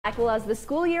Well, as the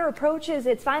school year approaches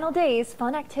its final days,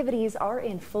 fun activities are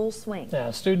in full swing.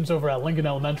 Yeah, students over at Lincoln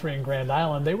Elementary in Grand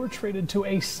Island, they were treated to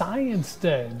a science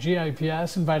day.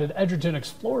 GIPS invited Edgerton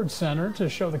Explored Center to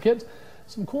show the kids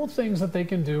some cool things that they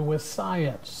can do with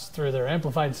science. Through their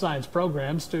Amplified Science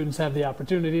program, students have the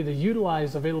opportunity to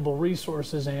utilize available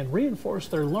resources and reinforce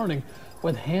their learning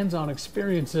with hands-on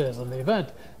experiences, and the event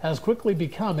has quickly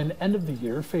become an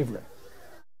end-of-the-year favorite.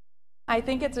 I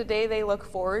think it's a day they look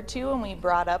forward to, and we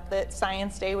brought up that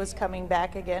Science Day was coming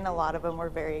back again. A lot of them were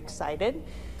very excited.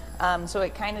 So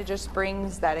it kind of just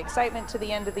brings that excitement to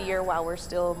the end of the year while we're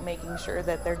still making sure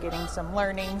that they're getting some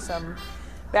learning, some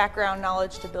background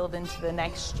knowledge to build into the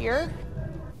next year.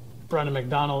 Brennan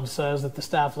McDonald says that the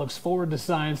staff looks forward to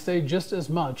Science Day just as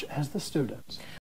much as the students.